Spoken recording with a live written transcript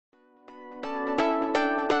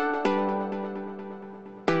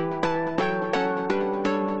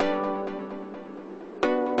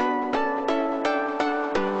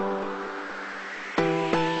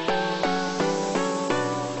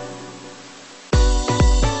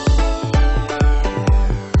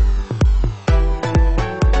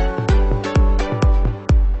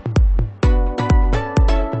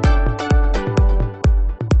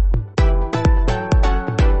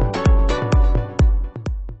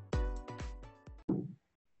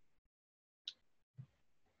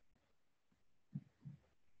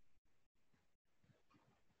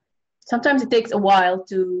sometimes it takes a while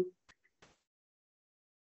to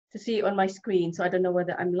see on my screen, so I don't know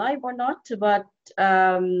whether I'm live or not, but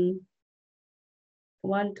 1,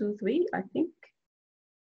 2, 3, I think.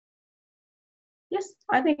 Yes,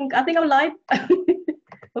 I think I'm live.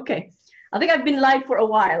 Okay, I think I've been live for a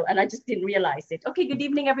while and I just didn't realize it. Okay, good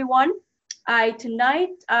evening, everyone.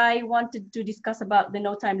 Tonight I wanted to discuss about the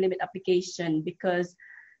no time limit application, because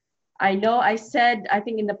I know I said, I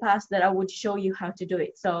think in the past, that I would show you how to do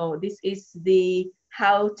it. So this is the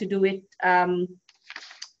how to do it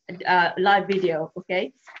live video,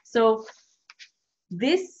 okay? So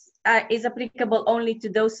this is applicable only to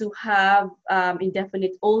those who have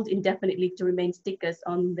old indefinite leave to remain stickers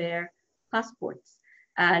on their passports,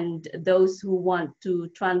 and those who want to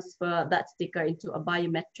transfer that sticker into a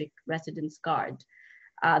biometric residence card.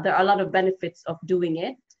 There are a lot of benefits of doing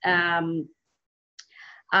it.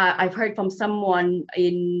 I've heard from someone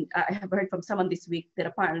I have heard from someone this week that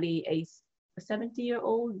apparently a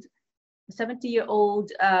 70-year-old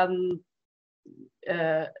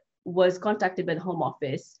was contacted by the Home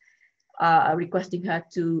Office requesting her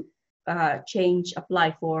to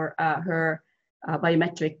apply for her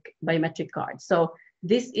biometric card. So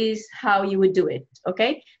this is how you would do it,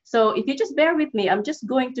 okay? So if you just bear with me, I'm just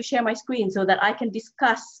going to share my screen so that I can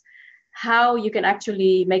discuss how you can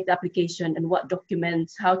actually make the application and what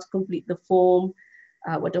documents, how to complete the form,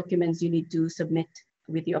 what documents you need to submit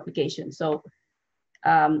with your application. So,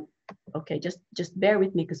 okay, just bear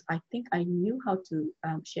with me, because I think I knew how to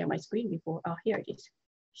share my screen before. Oh, here it is.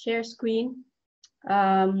 Share screen.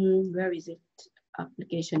 Where is it?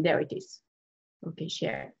 Application, there it is. Okay,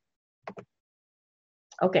 share.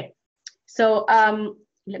 Okay, so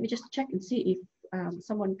let me just check and see if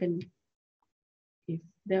someone can, if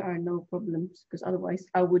there are no problems, because otherwise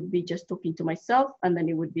I would be just talking to myself and then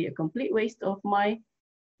it would be a complete waste of my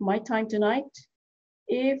time tonight.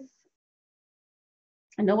 If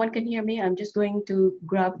no one can hear me, I'm just going to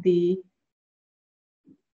grab the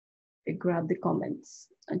comments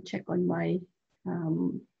and check on my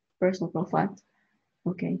personal profile.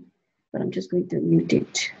 Okay, but I'm just going to mute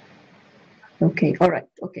it. Okay, all right.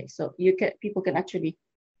 Okay, so people can actually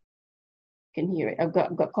hear it. I've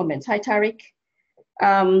got comments. Hi, Tariq.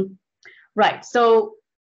 Right, so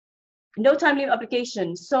no time limit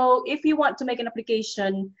application. So if you want to make an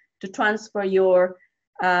application to transfer your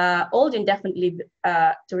old indefinite leave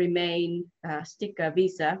to remain sticker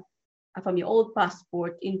visa from your old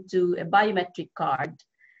passport into a biometric card,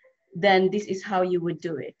 then this is how you would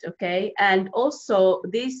do it, okay? And also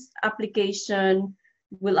this application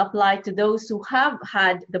will apply to those who have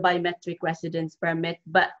had the biometric residence permit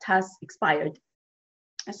but has expired.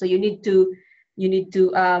 So you need to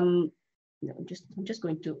I'm just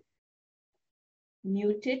going to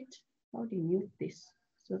mute it. How do you mute this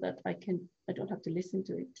so that I don't have to listen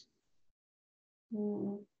to it?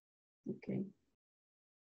 Okay.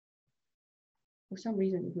 For some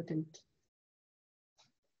reason it wouldn't.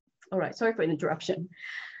 All right, sorry for the interruption.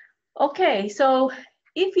 Okay, so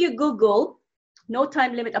if you Google no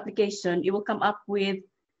time limit application, it will come up with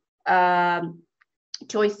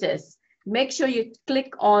choices. Make sure you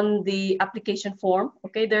click on the application form.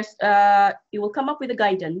 Okay, it will come up with a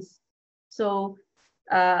guidance. So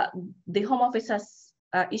the Home Office has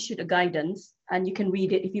issued a guidance, and you can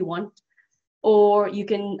read it if you want, or you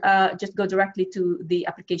can just go directly to the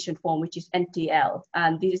application form, which is NTL,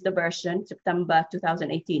 and this is the version September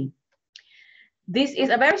 2018. This is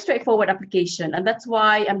a very straightforward application, and that's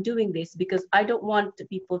why I'm doing this, because I don't want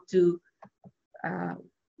people to,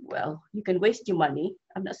 well, you can waste your money.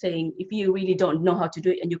 I'm not saying if you really don't know how to do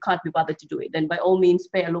it and you can't be bothered to do it, then by all means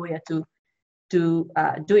pay a lawyer to do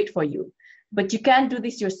it for you. But you can do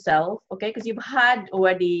this yourself, okay? Because you've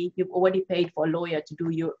already paid for a lawyer to do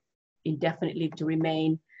your indefinite leave to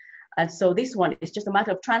remain. And so this one is just a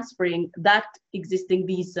matter of transferring that existing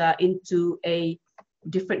visa into a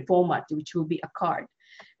different format, which will be a card.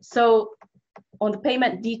 So on the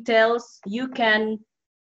payment details,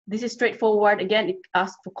 this is straightforward. Again, it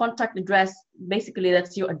asks for contact address. Basically,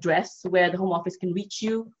 that's your address where the Home Office can reach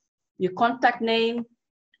you. Your contact name,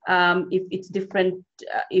 if it's different,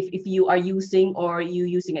 if you are using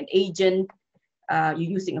an agent,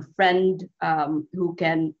 you're using a friend who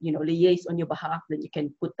can liaise on your behalf, then you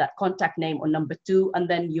can put that contact name on number 2, and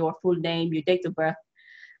then your full name, your date of birth.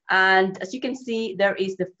 And as you can see, there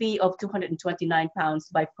is the fee of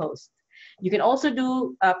 £229 by post. You can also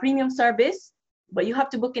do a premium service, but you have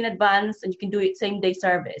to book in advance, and you can do it same-day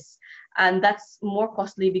service. And that's more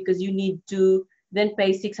costly because you need to then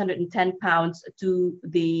pay £610 to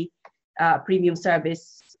the premium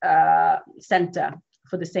service center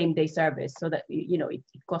for the same-day service, so that it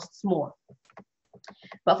costs more.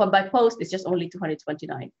 But for by post, it's just only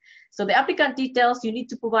 229. So the applicant details, you need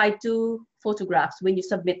to provide 2 photographs when you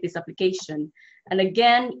submit this application. And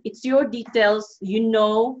again, it's your details. You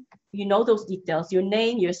know those details, your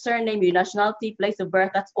name, your surname, your nationality, place of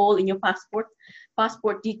birth, that's all in your passport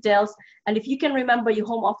details. And if you can remember your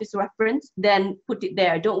home office reference, then put it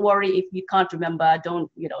there. Don't worry if you can't remember. Don't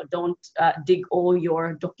dig all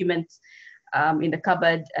your documents in the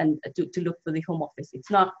cupboard and to look for the home office. It's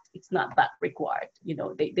not that required.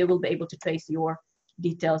 They will be able to trace your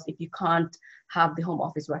details if you can't have the home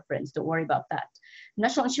office reference. Don't worry about that.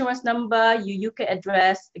 National insurance number, your UK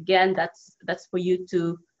address, again, that's for you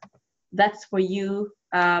to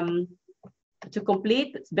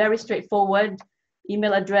complete. It's very straightforward.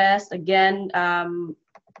 Email address, again,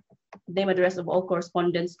 name, address of all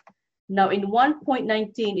correspondence. Now in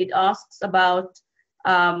 1.19, it asks about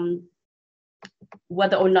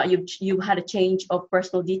whether or not you had a change of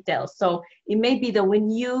personal details. So it may be that when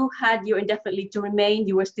you had your indefinite leave to remain,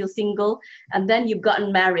 you were still single, and then you've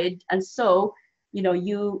gotten married, and so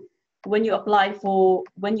when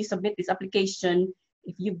you submit this application,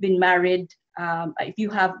 if you've been married, if you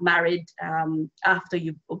have married after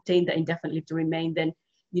you've obtained the indefinite leave to remain, then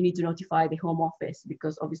you need to notify the home office,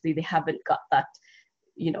 because obviously they haven't got that,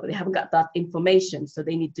 they haven't got that information, so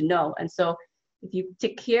they need to know. And so if you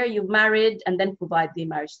tick here, you've married, and then provide the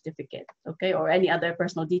marriage certificate, okay, or any other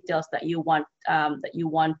personal details that you want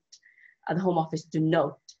the home office to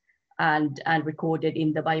note and record it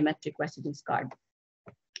in the biometric residence card.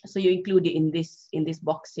 So you include it in this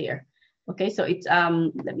box here. Okay, so it's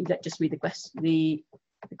let me just read the question.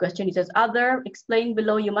 The question, it says, other, explain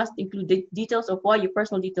below, you must include the details of why your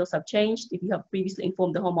personal details have changed. If you have previously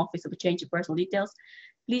informed the home office of a change in personal details,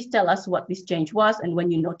 please tell us what this change was and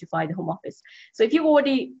when you notify the home office. So if you've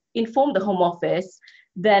already informed the home office,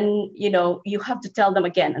 then you have to tell them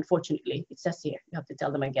again. Unfortunately, it says here you have to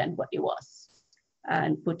tell them again what it was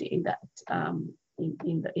and put it in that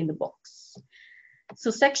in the box.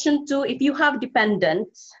 So section 2, if you have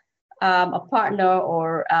dependents, a partner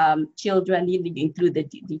or children, you need to include the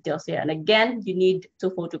details here. And again, you need 2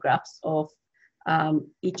 photographs of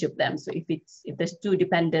each of them. So if there's 2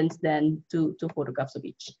 dependents, then two photographs of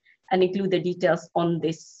each, and include the details on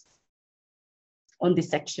this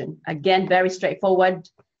section. Again, very straightforward.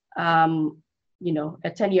 A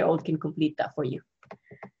 10-year-old can complete that for you.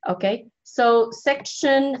 Okay, so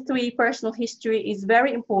section 3, personal history, is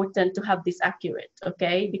very important to have this accurate.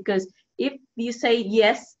 Okay, because if you say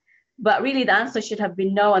yes, but really the answer should have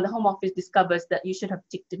been no, and the home office discovers that you should have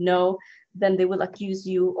ticked no, then they will accuse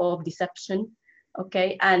you of deception.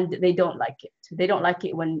 Okay, and they don't like it. They don't like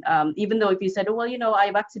it when, even though if you said, oh, well, I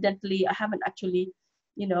haven't actually,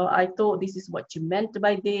 I thought this is what you meant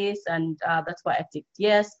by this, and that's why I ticked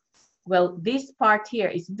yes. Well, this part here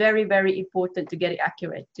is very, very important to get it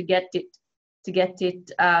accurate, to get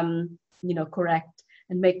it, correct,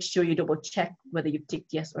 and make sure you double check whether you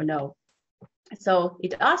ticked yes or no. So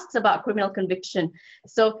it asks about criminal conviction.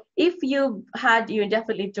 So if you had your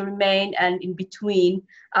indefinite leave to remain, and in between,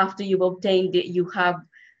 after you've obtained it, you have,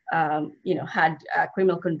 had a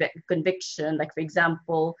criminal conviction, like for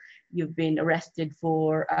example, you've been arrested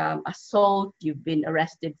for assault, you've been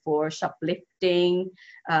arrested for shoplifting,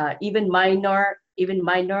 even minor,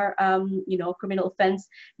 criminal offense,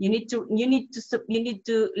 you need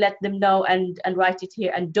to let them know and write it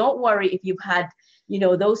here. And don't worry if you've had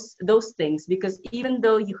those things, because even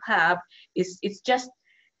though you have, it's just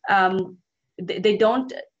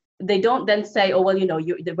they don't then say, oh, well,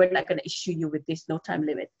 we're not going to issue you with this no time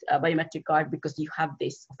limit biometric card because you have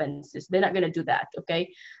these offenses. They're not going to do that, okay?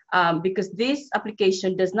 Because this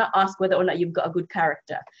application does not ask whether or not you've got a good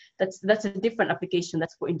character. That's a different application.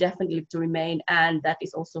 That's for indefinite leave to remain, and that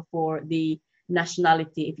is also for the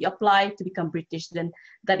nationality. If you apply to become British, then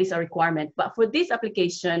that is a requirement. But for this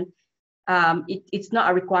application, it's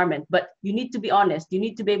not a requirement, but you need to be honest. You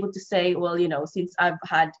need to be able to say, well, since I've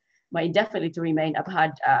had my indefinite leave to remain, I've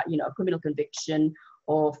had, a criminal conviction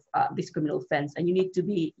of this criminal offense, and you need to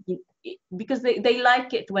be, because they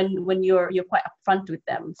like it when you're quite upfront with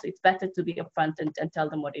them. So it's better to be upfront and tell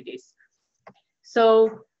them what it is.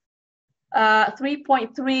 So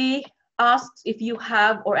 3.3 asks if you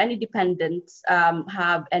have, or any dependents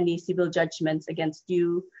have any civil judgments against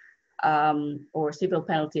you, or civil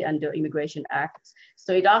penalty under Immigration Act.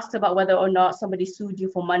 So it asks about whether or not somebody sued you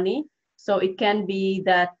for money. So it can be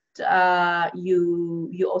that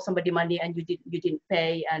you owe somebody money and you didn't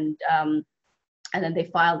pay, and then they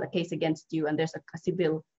filed a case against you, and there's a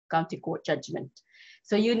civil county court judgment.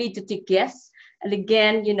 So you need to tick yes. And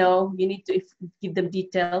again, you need to give them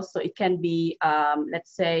details. So it can be,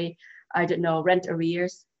 let's say, I don't know, rent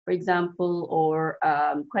arrears. for example, or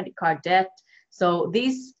credit card debt. So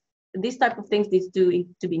these type of things needs to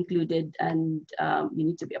be included, and you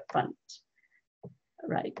need to be upfront.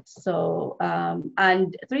 Right. So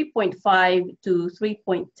and 3.5 to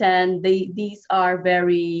 3.10, these are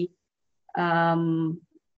very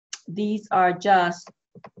these are just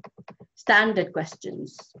standard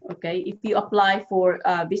questions. Okay, if you apply for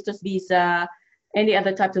business visa, any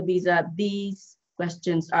other type of visa, these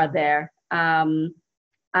questions are there. And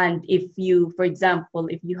if you, for example,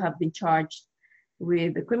 if you have been charged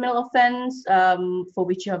with a criminal offense for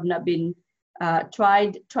which you have not been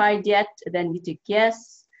tried yet, then you tick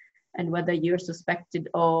yes. And whether you're suspected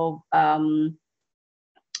of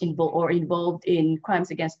involved in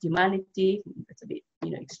crimes against humanity, that's a bit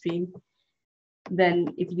extreme.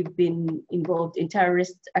 Then if you've been involved in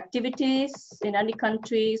terrorist activities in any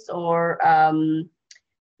countries, or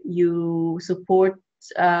you support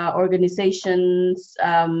organization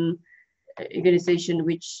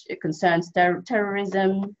which concerns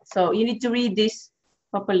terrorism. So you need to read this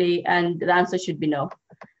properly, and the answer should be no.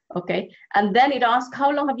 Okay, and then it asks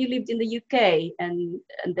how long have you lived in the UK, and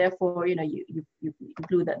therefore you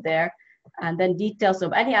include that there, and then details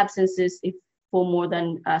of any absences if for more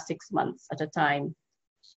than 6 months at a time.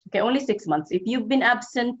 Okay, only 6 months. If you've been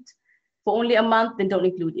absent for only a month, then don't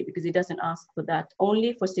include it because it doesn't ask for that.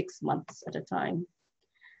 Only for 6 months at a time.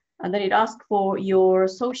 And then it asks for your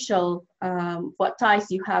social, what ties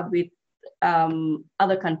you have with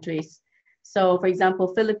other countries. So, for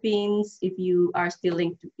example, Philippines, if you are still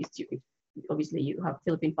linked to, obviously you have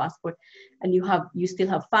Philippine passport, and you still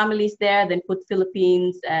have families there, then put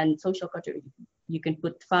Philippines, and social country, you can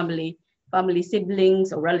put family,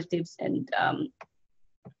 siblings or relatives, and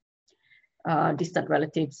distant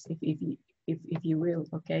relatives, if you will.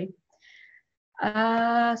 Okay.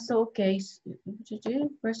 So okay,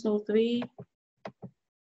 personal 3.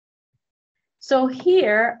 So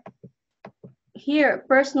here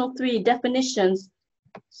personal 3 definitions.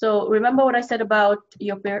 So remember what I said about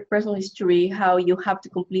your personal history, how you have to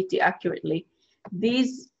complete it accurately.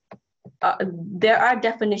 These there are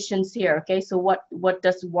definitions here. Okay, so what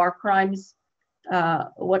does war crimes?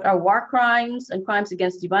 What are war crimes and crimes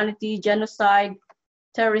against humanity, genocide,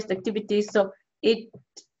 terrorist activities? So it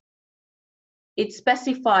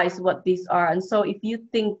specifies what these are, and so if you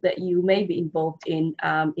think that you may be involved in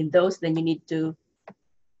those, then you need to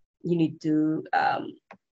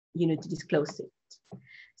disclose it.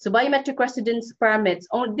 So biometric residence permits.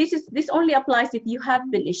 This only applies if you have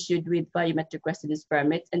been issued with biometric residence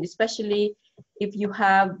permits, and especially if you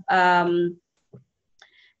have,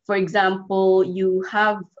 for example, you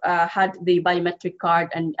have had the biometric card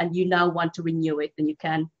and you now want to renew it, then you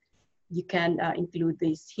can include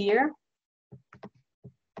this here.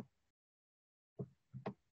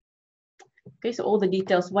 Okay, so all the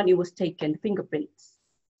details when it was taken, fingerprints.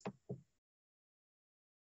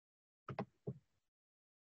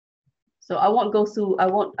 So I won't go through. I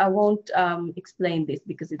won't explain this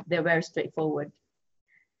because they're very straightforward.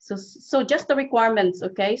 So just the requirements.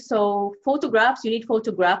 Okay, so photographs. You need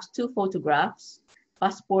photographs, 2 photographs,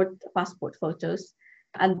 passport photos,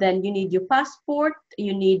 and then you need your passport.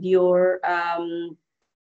 You need your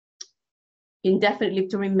indefinite leave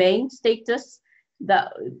to remain status.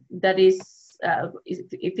 That is.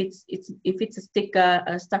 If it's a sticker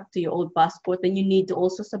stuck to your old passport, then you need to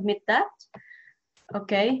also submit that.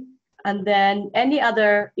 Okay, and then any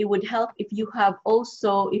other, it would help if you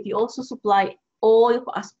also supply all your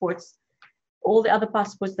passports, all the other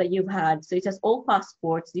passports that you've had. So it says all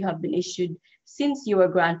passports you have been issued since you were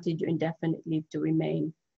granted your indefinite leave to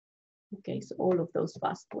remain. Okay, so all of those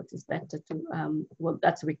passports is better to well,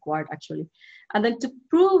 that's required actually. And then to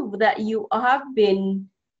prove that you have been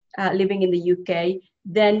living in the UK,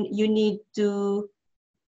 then you need to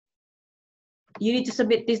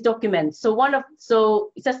submit these documents.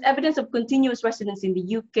 So it says evidence of continuous residence in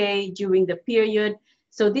the UK during the period.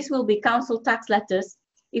 So this will be council tax letters.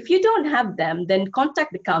 If you don't have them, then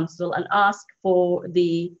contact the council and ask for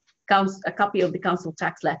a copy of the council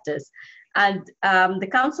tax letters. And the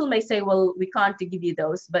council may say, well, we can't give you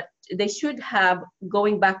those, but they should have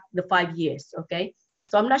going back the 5 years. Okay.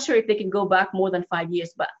 So I'm not sure if they can go back more than 5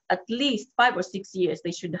 years, but at least 5 or 6 years,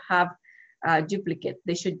 they should have duplicate.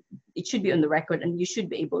 It should be on the record, and you should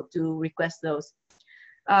be able to request those.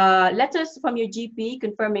 Letters from your GP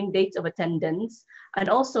confirming dates of attendance, and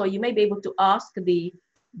also you may be able to ask the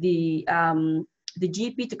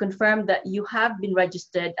GP to confirm that you have been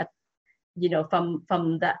registered at,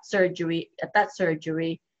 from that surgery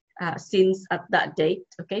since at that date.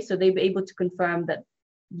 Okay, so they'll be able to confirm that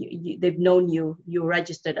they've known you're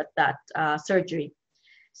registered at that surgery.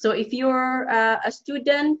 So if you're a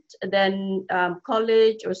student, then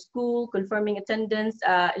college or school, confirming attendance,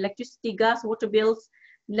 electricity, gas, water bills,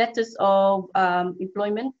 letters of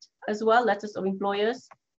employment as well, letters of employers,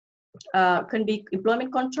 can be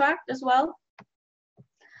employment contract as well.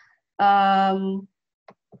 And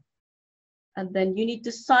then you need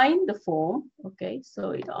to sign the form. Okay,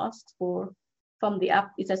 so it asks for from the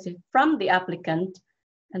applicant,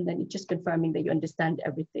 and then it's just confirming that you understand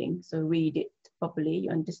everything. So read it properly, you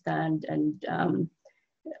understand, and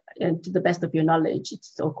to the best of your knowledge,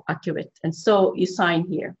 it's so accurate. And so you sign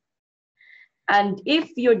here. And if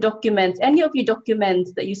your documents, any of your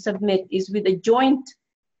documents that you submit is with a joint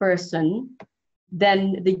person,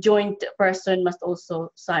 then the joint person must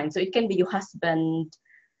also sign. So it can be your husband,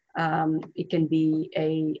 it can be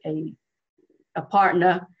a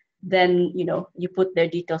partner. Then you put their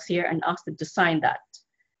details here and ask them to sign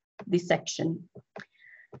this section.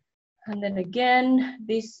 And then again,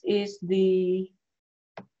 this is the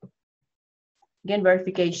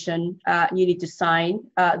verification. You need to sign.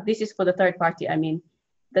 This is for the third party. I mean,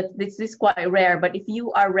 that this is quite rare, but if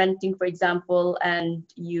you are renting, for example, and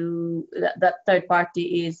that third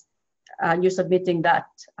party is you're submitting that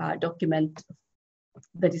document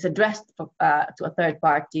that is addressed to a third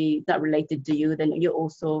party, not related to you, then you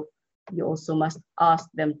also must ask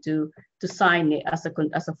them to sign it as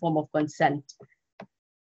a form of consent.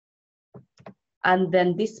 And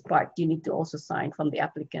then this part you need to also sign from the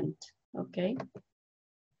applicant. Okay.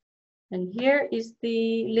 And here is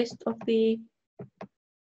the list of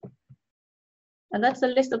and that's the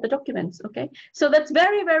list of the documents. Okay, so that's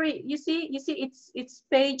very, very, you see it's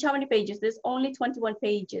page, how many pages? There's only 21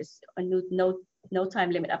 pages on no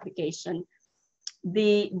time limit application.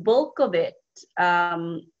 The bulk of it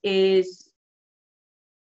is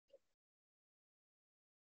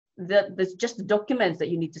there's just the documents that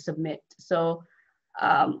you need to submit. So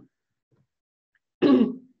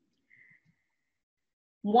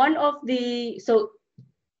so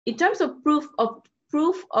in terms of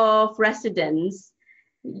proof of residence,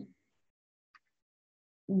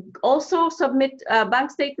 also submit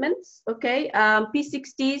bank statements, okay,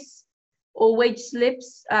 P60s or wage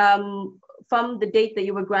slips from the date that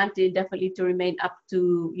you were granted indefinitely to remain up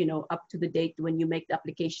to the date when you make the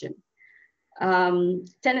application.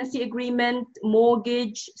 Tenancy agreement,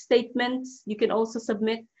 mortgage statements, you can also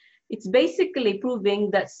submit. It's basically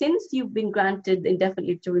proving that since you've been granted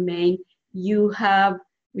indefinitely to remain, you have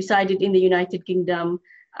resided in the United Kingdom,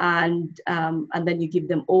 and then you give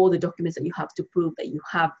them all the documents that you have to prove that you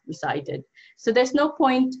have resided. So there's no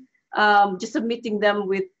point just submitting them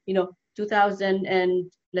with 2000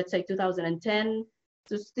 and let's say 2010.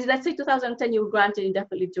 So let's say 2010 you were granted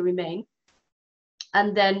indefinitely to remain,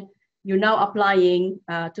 and then you're now applying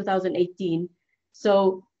 2018.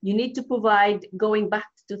 So you need to provide going back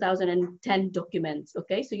to 2010 documents.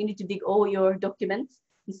 Okay, so you need to dig all your documents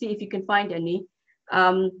and see if you can find any.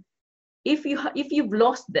 If you've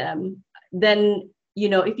lost them, then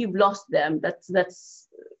if you've lost them,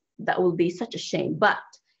 that will be such a shame. But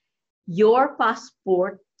your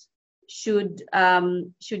passport should provide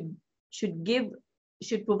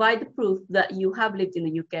the proof that you have lived in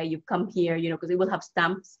the UK, you've come here, because it will have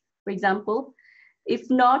stamps, for example. If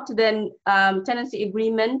not, then tenancy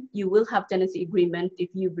agreement, you will have tenancy agreement if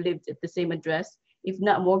you've lived at the same address. If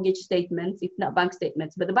not, mortgage statements, if not, bank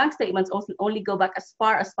statements. But the bank statements also only go back as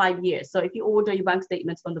far as 5 years. So if you order your bank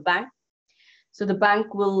statements from the bank, so the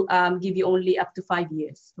bank will give you only up to 5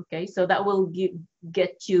 years. Okay, so that will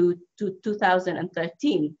get you to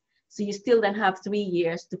 2013. So you still then have 3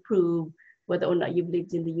 years to prove whether or not you've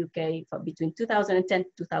lived in the UK between 2010 to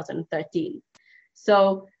 2013.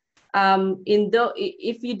 So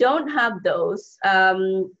if you don't have those,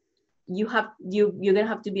 you're gonna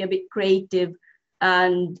have to be a bit creative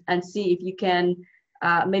and see if you can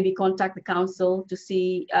maybe contact the council to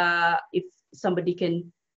see if somebody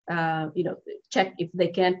can check if they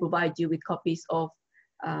can provide you with copies of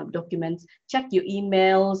documents. Check your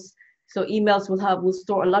emails. So emails will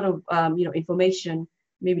store a lot of information,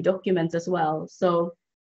 maybe documents as well. So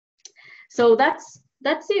that's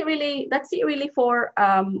it really for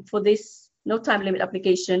this no time limit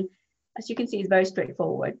application. As you can see, it's very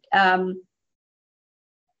straightforward.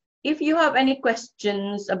 If you have any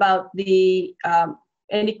questions about if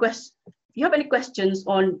you have any questions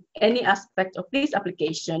on any aspect of this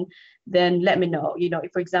application, then let me know.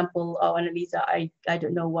 If, for example, Annalisa, I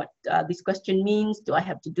don't know what this question means. Do I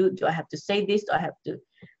have to say this? Do I have to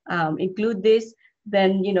include this?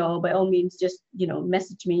 Then, by all means, just,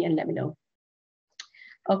 message me and let me know.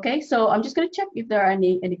 Okay, so I'm just going to check if there are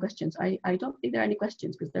any questions. I don't think there are any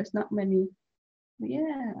questions because there's not many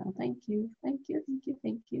Yeah, thank you, thank you, thank you,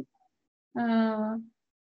 thank you.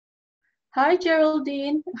 Hi,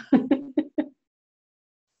 Geraldine.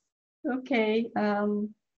 Okay. All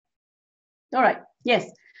right.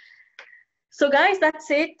 Yes. So guys,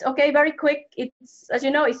 that's it. Okay, very quick. It's, as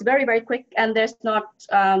you know, it's very, very quick, and there's not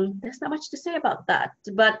much to say about that.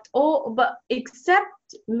 But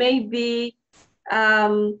except maybe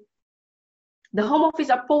the Home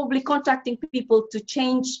Office are probably contacting people to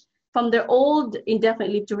change from their old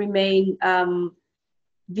indefinite leave to remain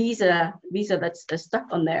visa that's stuck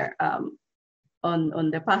on their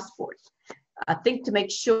on their passport. I think to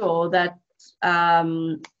make sure that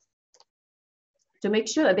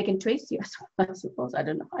they can trace you as well, I suppose. I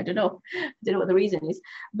don't know what the reason is,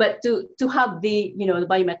 but to have the the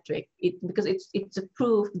biometric, because it's a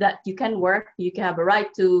proof that you can work, you have a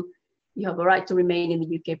right to remain in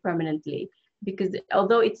the UK permanently. Because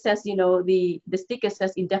although it says the sticker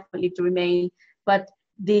says indefinitely to remain, but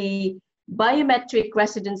the biometric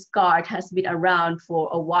residence card has been around for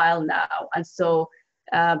a while now, and so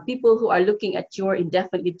people who are looking at your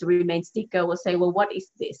indefinitely to remain sticker will say, well, what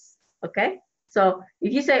is this? Okay. So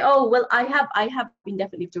if you say, oh, well, I have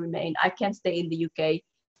indefinitely to remain, I can't stay in the UK,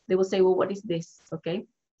 they will say, well, what is this? Okay.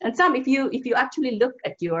 And some, if you actually look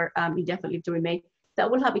at your indefinitely to remain,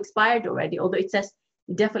 that will have expired already, although it says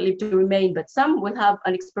indefinitely to remain, but some will have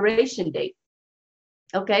an expiration date.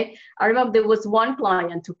 Okay. I remember there was one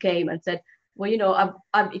client who came and said, well,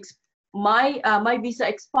 my visa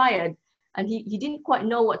expired, and he didn't quite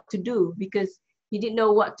know what to do, because he didn't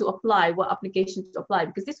know what application to apply,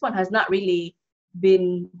 because this one has not really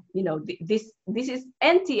been, this is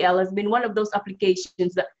NTL has been one of those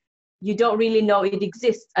applications that you don't really know it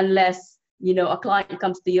exists unless, a client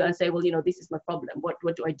comes to you and say, well, this is my problem. What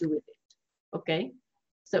do I do with it? Okay.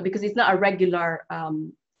 So because it's not a regular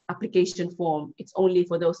application form, it's only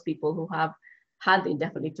for those people who have had the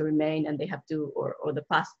indefinitely to remain, and they have to, or the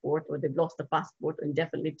passport, or they've lost the passport, or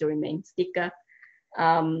indefinitely to remain sticker.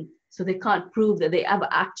 So they can't prove that they have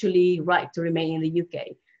actually right to remain in the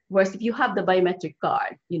UK. Whereas if you have the biometric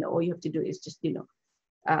card, all you have to do is just,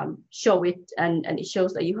 show it, and it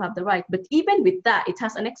shows that you have the right. But even with that, it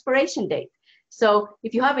has an expiration date. So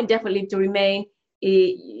if you have indefinitely to remain,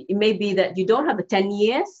 it may be that you don't have the 10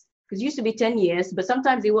 years, because it used to be 10 years, but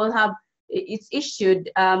sometimes it will have, it's issued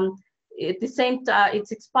at the same time,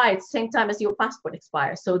 it's expired at the same time as your passport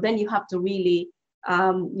expires. So then you have to really,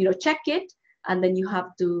 check it, and then you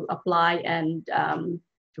have to apply and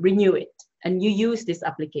renew it, and you use this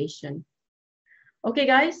application. Okay,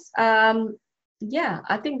 guys. Yeah,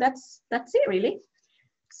 I think that's it really.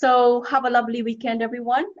 So have a lovely weekend,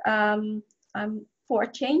 everyone. For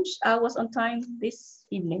a change, I was on time this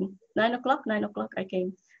evening. 9 o'clock I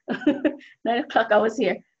came. 9 o'clock I was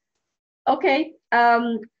here. Okay.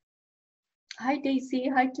 Hi Daisy.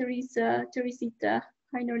 Hi Teresa. Teresita.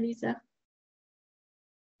 Hi Norlisa.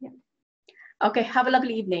 Yeah. Okay, have a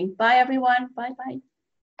lovely evening. Bye everyone. Bye bye.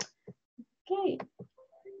 Okay.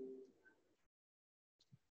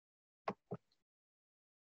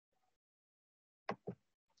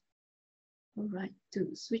 All right,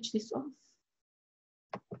 to switch this off.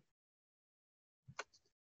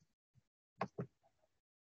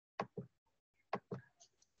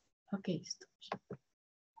 Okay, stop.